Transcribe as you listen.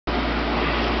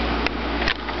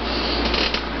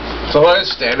So if I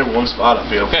stand in one spot, I'll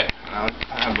be okay. I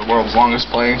have the world's longest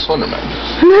playing Slenderman.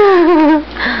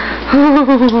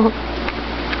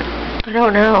 I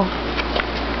don't know.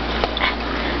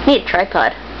 I need a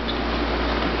tripod.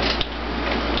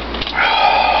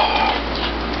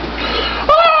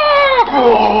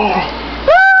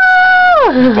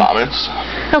 Vomits.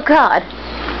 Oh God.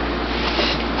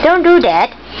 Don't do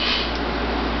that.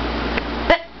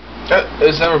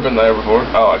 It's never been there before.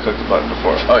 Oh, I clicked the button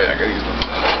before. Oh yeah, I gotta use the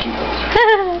keyboard.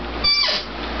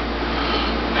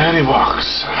 And he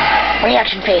walks.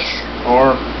 Reaction face.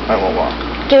 Or I won't walk.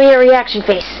 Give me a reaction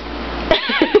face.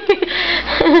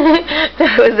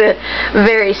 That was a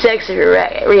very sexy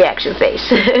reaction face.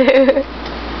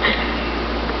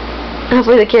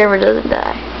 Hopefully the camera doesn't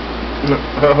die.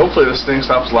 Hopefully this thing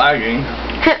stops lagging.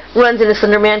 Runs into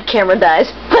Slenderman, camera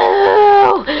dies.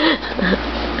 Boo!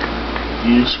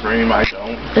 You scream, I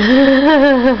don't.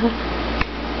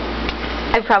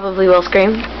 I probably will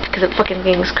scream because it fucking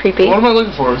thing's creepy. What am I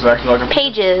looking for exactly? Like a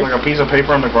pages. Like a piece of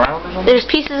paper on the ground or something? There's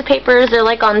pieces of papers. They're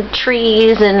like on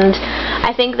trees, and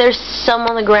I think there's some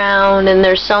on the ground, and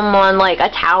there's some on like a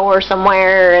tower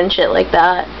somewhere and shit like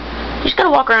that. You just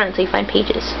gotta walk around until you find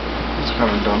pages. It's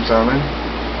kind of dumb sounding.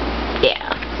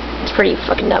 Yeah, it's pretty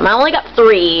fucking dumb. I only got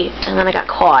 3, and then I got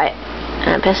caught,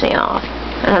 and it pissed me off,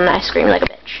 and then I screamed like a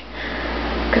bitch.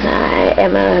 Because I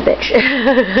am a bitch.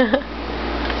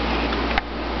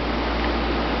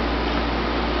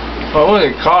 Well, I won't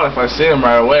get caught if I see him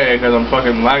right away because I'm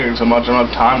fucking lagging so much I don't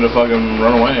have time to fucking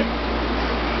run away.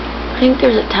 I think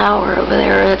there's a tower over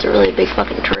there that's a really big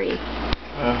fucking tree.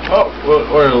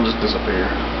 Or it'll just disappear.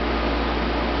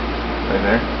 Right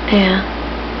there? Yeah.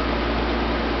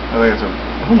 I think it's a...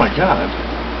 Oh my God.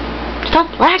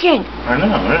 Stop lagging! I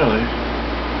know, really.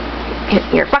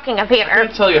 You're fucking up here. I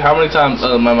can't tell you how many times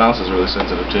my mouse is really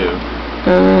sensitive too.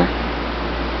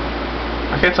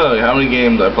 I can't tell you how many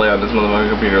games I play on this motherfucking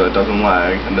computer that doesn't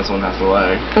lag, and this one has to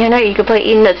lag. You know, you can play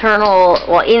Eden Eternal.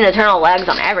 Well, Eden Eternal lags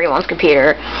on everyone's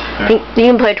computer. Yeah. You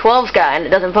can play 12 Sky and it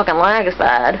doesn't fucking lag as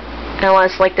bad,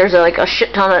 unless like there's like a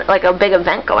shit ton of like a big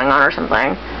event going on or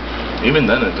something. Even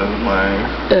then, it doesn't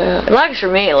lag. It lags for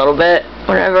me a little bit.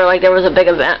 Whenever like there was a big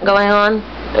event going on,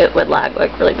 it would lag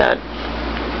like really bad.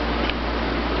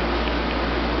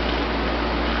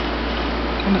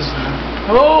 What is that?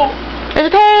 Oh! There's a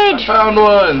page! I found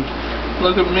one!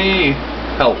 Look at me.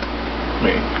 Help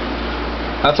me.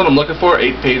 That's what I'm looking for,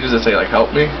 8 pages that say, like,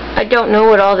 help me. I don't know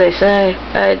what all they say.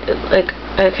 I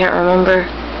can't remember.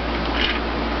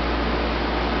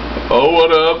 Oh,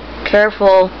 what up?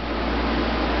 Careful.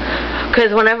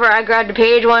 Because whenever I grabbed a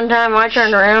page one time, I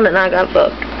turned around and I got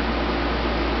fucked.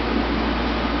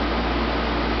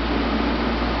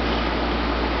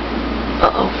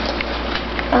 Uh-oh.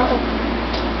 Uh-oh.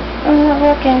 I'm not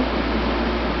working.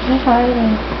 I'm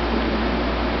hiding.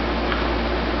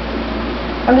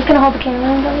 I'm just gonna hold the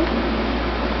camera and go.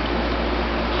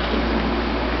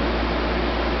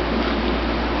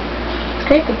 It's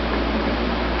creepy.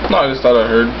 No, I just thought I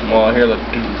heard, well, I hear the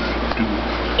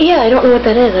doof. Yeah, I don't know what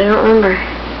that is. I don't remember.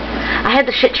 I had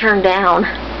the shit turned down.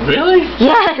 Really?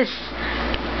 Yes!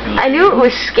 I knew it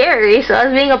was scary, so I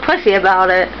was being a pussy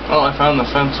about it. Oh, I found the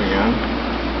fence again.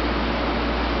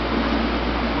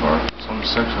 Or some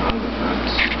section of the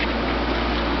fence.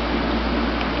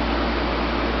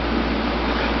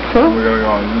 Huh? We're gonna go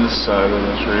on this side of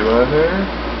the tree right here.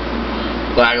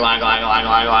 Lag, lag, lag, lag,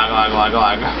 lag, lag, lag,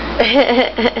 lag, lag.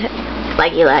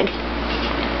 Laggy lag.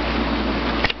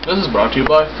 This is brought to you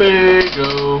by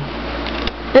Fago.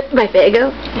 By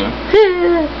Fago? Yeah.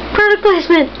 Product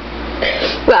placement.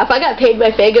 Wow, if I got paid by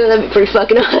Fago, that'd be pretty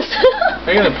fucking awesome.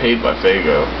 I got paid by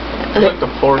Fago. It's like the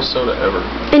poorest soda ever.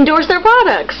 Endorse their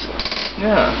products.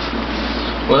 Yeah.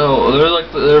 Well,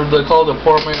 they're called a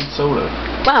poor man's soda.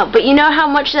 Wow, but you know how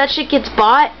much that shit gets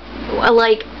bought?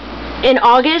 Like, in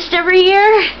August every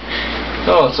year?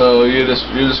 Oh, so you're just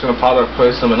gonna product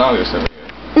place them in August every year?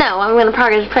 No, I'm gonna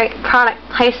product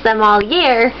place them all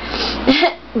year.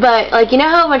 But like, you know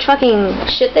how much fucking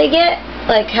shit they get?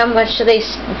 Like, how much do they?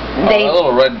 Oh, that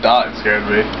little red dot scared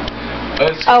me.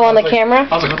 Oh, on the camera?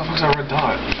 I was like, what the fuck's that red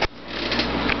dot?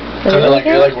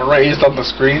 You're like raised on the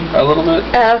screen a little bit.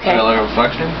 Oh, okay. Like a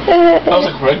reflection. I was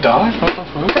like, red dot? What the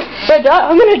fuck? Red dot?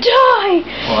 I'm gonna die!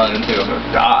 Well, I didn't think I was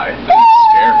gonna die. It didn't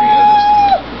scare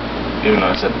me. Even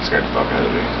though I said it scared the fuck out of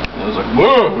me. I was like,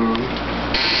 whoa!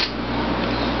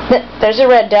 There's a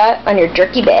red dot on your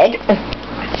jerky bag.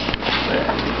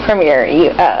 There. From your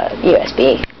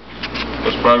USB.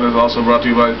 This product is also brought to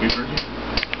you by Beef Jerky.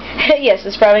 Yes,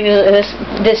 this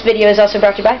video is also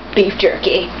brought to you by Beef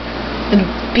Jerky.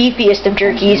 beefiest of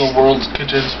jerkies. The world's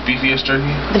kitchen's beefiest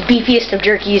jerky. The beefiest of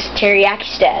jerkies, teriyaki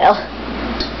style.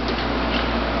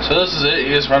 So this is it.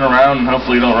 You just run around and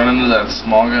hopefully you don't run into that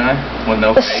small guy with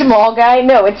no face. The small guy?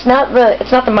 No, it's not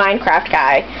the Minecraft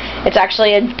guy. It's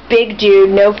actually a big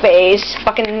dude, no face,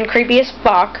 fucking creepy as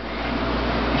fuck.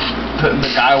 The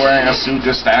guy wearing a suit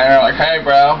just standing there like, hey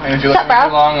bro, and if you look at me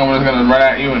too long, I'm just gonna run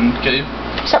at you and kill you.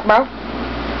 What's up, bro?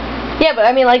 Yeah, but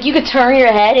I mean, like, you could turn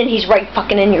your head and he's right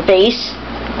fucking in your face.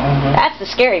 That's the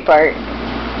scary part.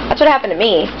 That's what happened to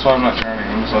me. That's why I'm not turning.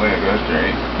 I'm just letting it go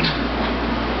straight.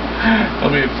 He'll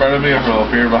be in front of me or he'll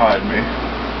appear behind me.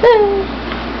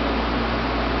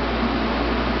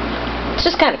 It's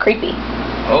just kind of creepy.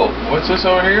 Oh, what's this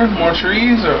over here? More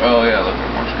trees? Or oh yeah, look,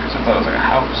 more trees. I thought it was like a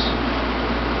house.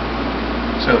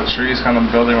 So the trees kind of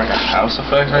building like a house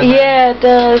effect right there? Yeah, it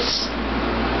does.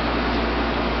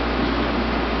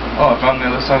 Oh, I found the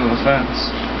other side of the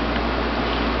fence.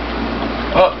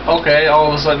 Oh, okay, all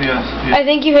of a sudden you... I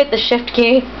think you hit the shift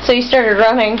key, so you started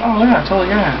running. Oh yeah, I totally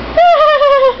got it.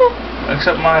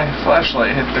 Except my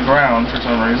flashlight hit the ground for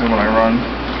some reason when I run.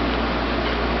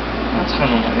 That's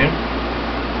kind of lame.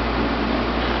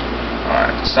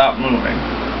 Alright, stop moving.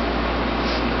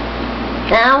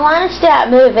 I don't want to stop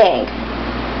moving.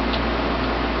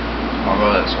 I'll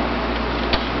go this way.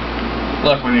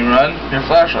 Look, when you run, your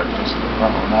flashlight goes to the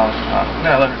ground.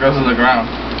 Yeah, look, it goes to the ground.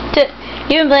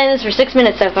 You've been playing this for 6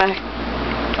 minutes so far.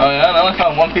 Oh yeah, and I only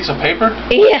found one piece of paper?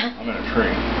 Yeah. I'm in a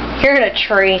tree. You're in a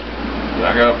tree.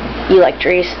 Back up. You like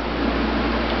trees.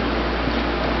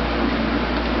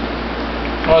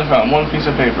 I only found one piece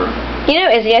of paper. You know,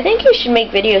 Izzy, I think you should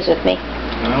make videos with me.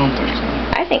 I don't think so.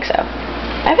 I think so.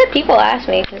 I've had people ask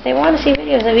me because they want to see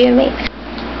videos of you and me.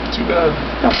 Too bad.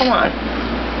 Oh, come on.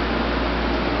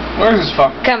 Where's this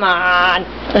fuck? Come on.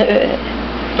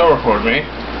 Don't record me.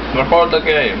 Record the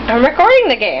game. I'm recording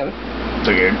the game.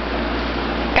 The game.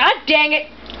 God dang it.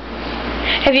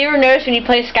 Have you ever noticed when you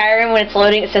play Skyrim, when it's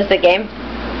loading, it says the game?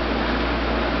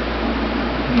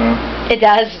 No. It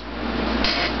does.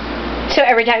 So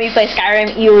every time you play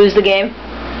Skyrim, you lose the game?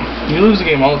 You lose the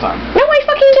game all the time. No, I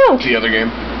fucking don't. The other game.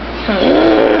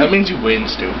 That means you win,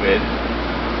 stupid.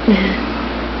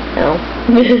 No.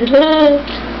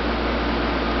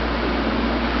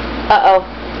 Uh-oh.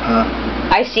 Huh?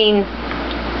 I seen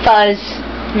fuzz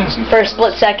for a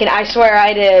split second. I swear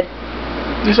I did.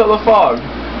 You saw the fog.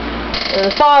 And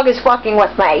the fog is fucking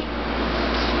with me.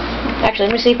 Actually,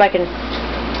 let me see if I can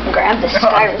grab this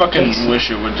Skyrim I fucking case. wish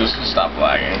it would just stop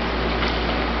lagging.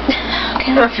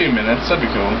 Okay. For a few minutes, that'd be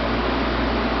cool.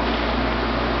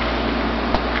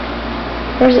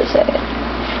 Where does it say it?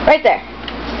 Right there.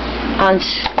 On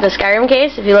the Skyrim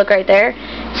case, if you look right there,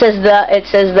 it says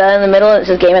the in the middle and it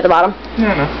says game at the bottom.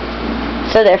 Yeah, I know.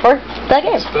 So therefore, that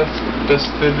game.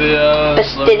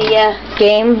 Bestidia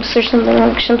Games or something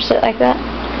like some shit like that.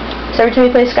 So every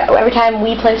time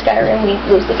we play Skyrim, we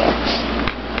lose the game.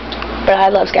 But I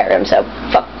love Skyrim, so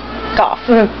fuck off.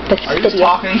 Are you just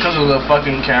talking because of the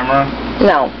fucking camera?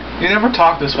 No. You never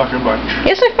talk this fucking much.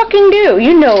 Yes, I fucking do.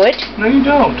 You know it. No, you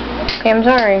don't. Okay, I'm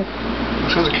sorry.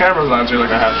 It's because the camera's on, so you're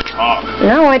like, I have to talk.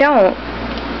 No, I don't.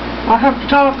 I have to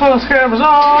talk because the camera's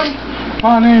on.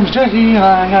 My name's Jackie, and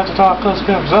I have to talk because the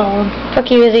camera's on.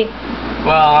 Fuck you, Izzy.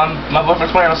 Well, my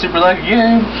boyfriend's playing a super laggy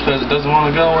game because it doesn't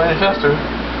want to go any faster.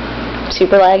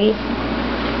 Super laggy.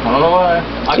 I don't know why.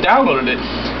 I downloaded it.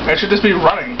 It should just be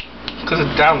running because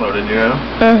it's downloaded, you know?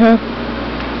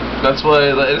 That's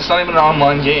why it's not even an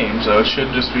online game, so it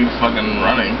should just be fucking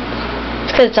running.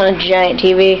 It's because it's on a giant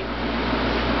TV.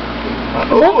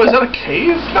 Oh, is that a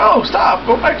cave? No, stop.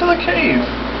 Go back to the cave.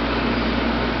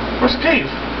 Where's the cave?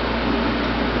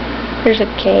 There's a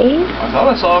cave? I thought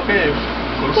I saw a cave.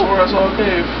 Could have swore I saw a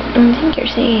cave. I don't think you're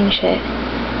seeing shit.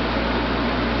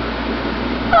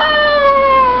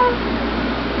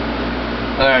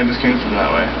 I just came from that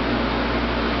way.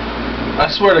 I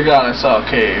swear to God I saw a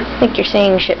cave. I think you're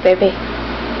seeing shit, baby.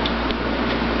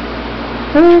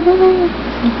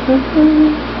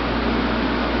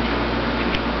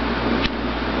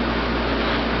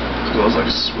 It was like,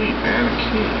 sweet man, a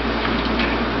cave.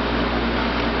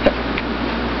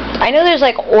 I know there's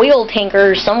like oil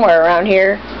tankers somewhere around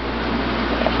here.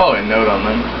 Probably a note on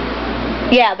them.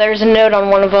 Yeah, there's a note on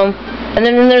one of them. And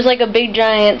then there's like a big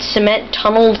giant cement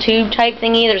tunnel tube type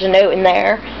thingy. There's a note in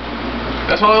there.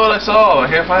 That's probably what I saw. I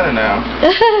can't find it now.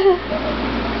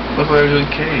 Looks like a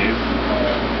good cave.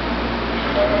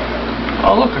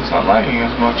 Oh look, it's not lagging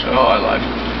as much. Oh, I lied.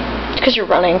 It's because you're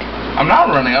running. I'm not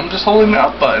running. I'm just holding the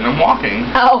up button. I'm walking.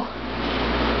 Oh.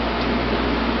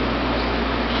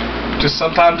 Just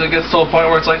sometimes it gets to a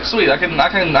point where it's like, sweet, I can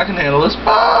handle this.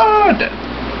 Ah, I'm dead.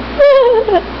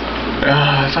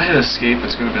 If I hit escape,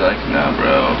 it's gonna be like, nah,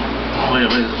 bro. Wait.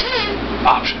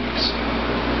 Options.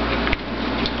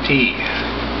 T.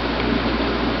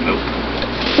 Nope.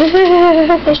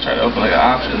 Let's try to open like an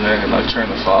option there and like turn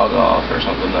the fog off or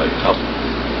something like help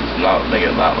not make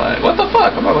it not lag. What the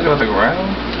fuck? I'm not looking at the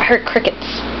ground. I heard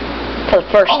crickets for the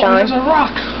first time. Oh, there's a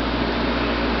rock.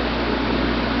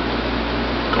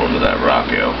 Going to that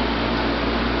rock, yo.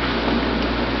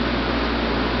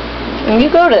 You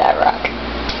go to that rock.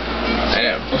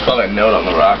 Damn, there's probably a note on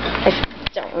the rock.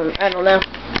 I don't know.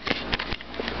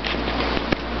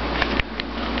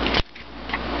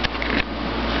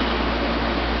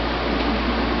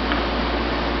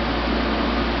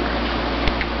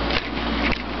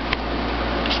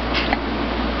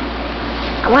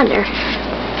 I wonder.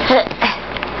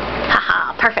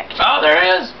 Haha, perfect. Oh, there it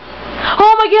is!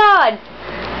 Oh my god!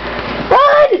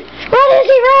 Run! Run,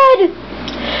 Izzy, run!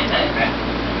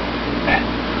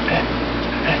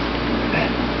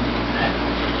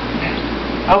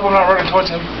 I hope I'm not running towards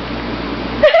him.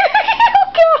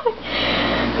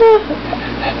 Oh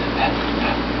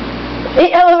god! The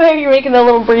elevator, you're making the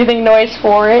little breathing noise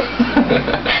for it.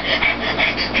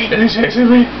 Is he chasing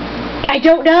me? I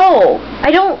don't know.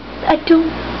 I don't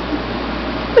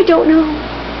know.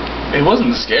 It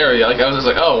wasn't scary. Like I was just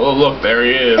like, oh look, there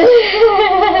he is.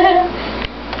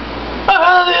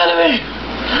 Oh, the enemy!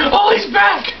 Oh, he's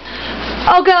back!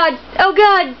 Oh god! Oh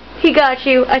god! He got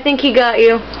you. I think he got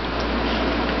you.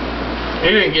 He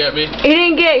didn't get me. He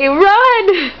didn't get you.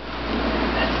 Run!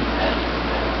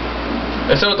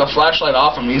 They said with the flashlight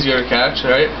off, I'm easier to catch,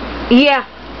 right? Yeah.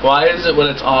 Why is it when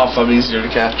it's off, I'm easier to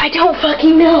catch? I don't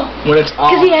fucking know. When it's on.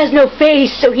 Because he has no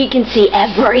face, so he can see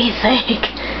everything.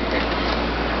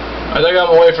 I think I'm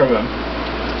away from him.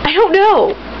 I don't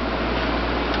know.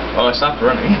 Oh, I stopped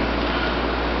running.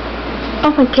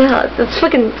 Oh my god, that's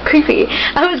fucking creepy.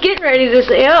 I was getting ready to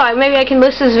say, oh, maybe I can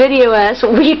list this video as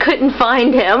we couldn't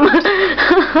find him.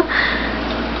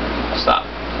 Stop.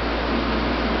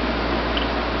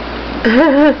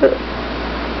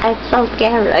 I'm so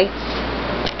scary.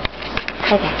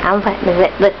 Okay, I'm putting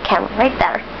the camera right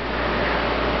there.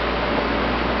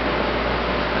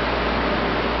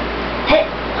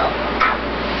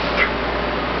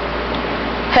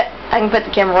 I can put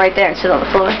the camera right there and sit on the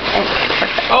floor.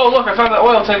 Oh, look, I found that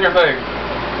oil tanker thing.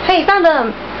 Hey, you found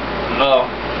them. No.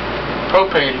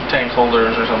 Propane tank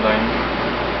holders or something.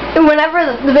 And whenever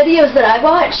the videos that I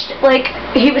watched, like,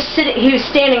 he was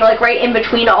standing, like, right in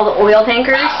between all the oil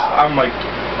tankers. I'm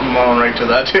going right to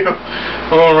that, too.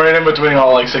 I'm going right in between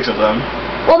all, like, 6 of them.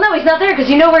 Well, no, he's not there, because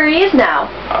you know where he is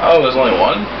now. Oh, there's only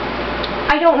one?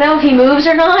 I don't know if he moves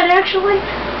or not, actually.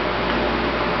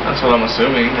 That's what I'm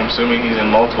assuming. I'm assuming he's in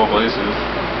multiple places.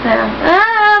 Yeah.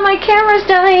 Ah, my camera's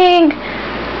dying!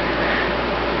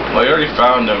 Well, you already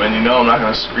found him, and you know I'm not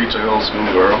going to screech like a little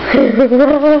schoolgirl.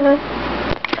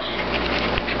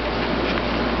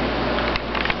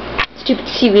 Stupid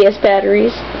CVS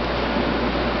batteries.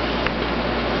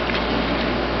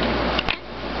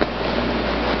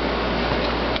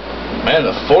 Man,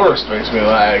 the forest makes me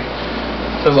lag.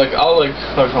 Cause like I'll like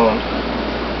hold on.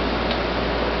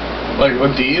 Like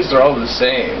with these, they're all the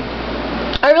same.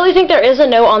 I really think there is a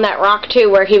note on that rock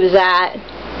too where he was at.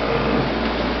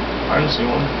 I didn't see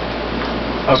one.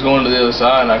 I was going to the other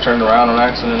side and I turned around on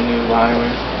accident and he was behind me.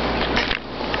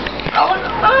 Oh my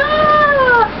god!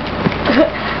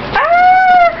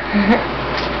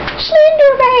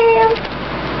 Slender Man!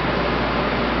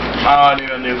 Oh, I need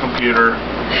a new computer.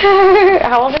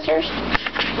 How old is yours?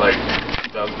 Like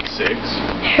 2006.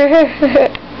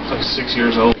 It's like 6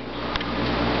 years old.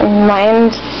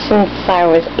 Mine since I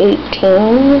was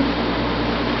 18.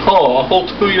 Oh, a whole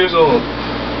 2 years old.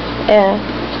 Yeah.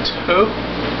 2?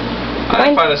 I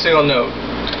didn't find a single note.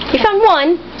 You found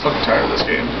one. I'm fucking tired of this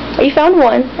game. You found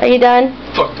one. Are you done?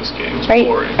 Fuck this game. It's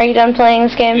boring. Are you done playing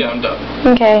this game? Yeah, I'm done.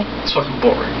 Okay. It's fucking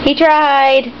boring. He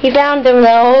tried. He found him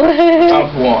though.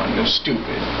 I've won. You're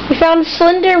stupid. You found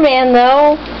Slender Man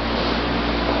though.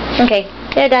 Okay,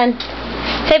 they're done.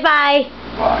 Say bye.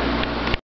 Bye.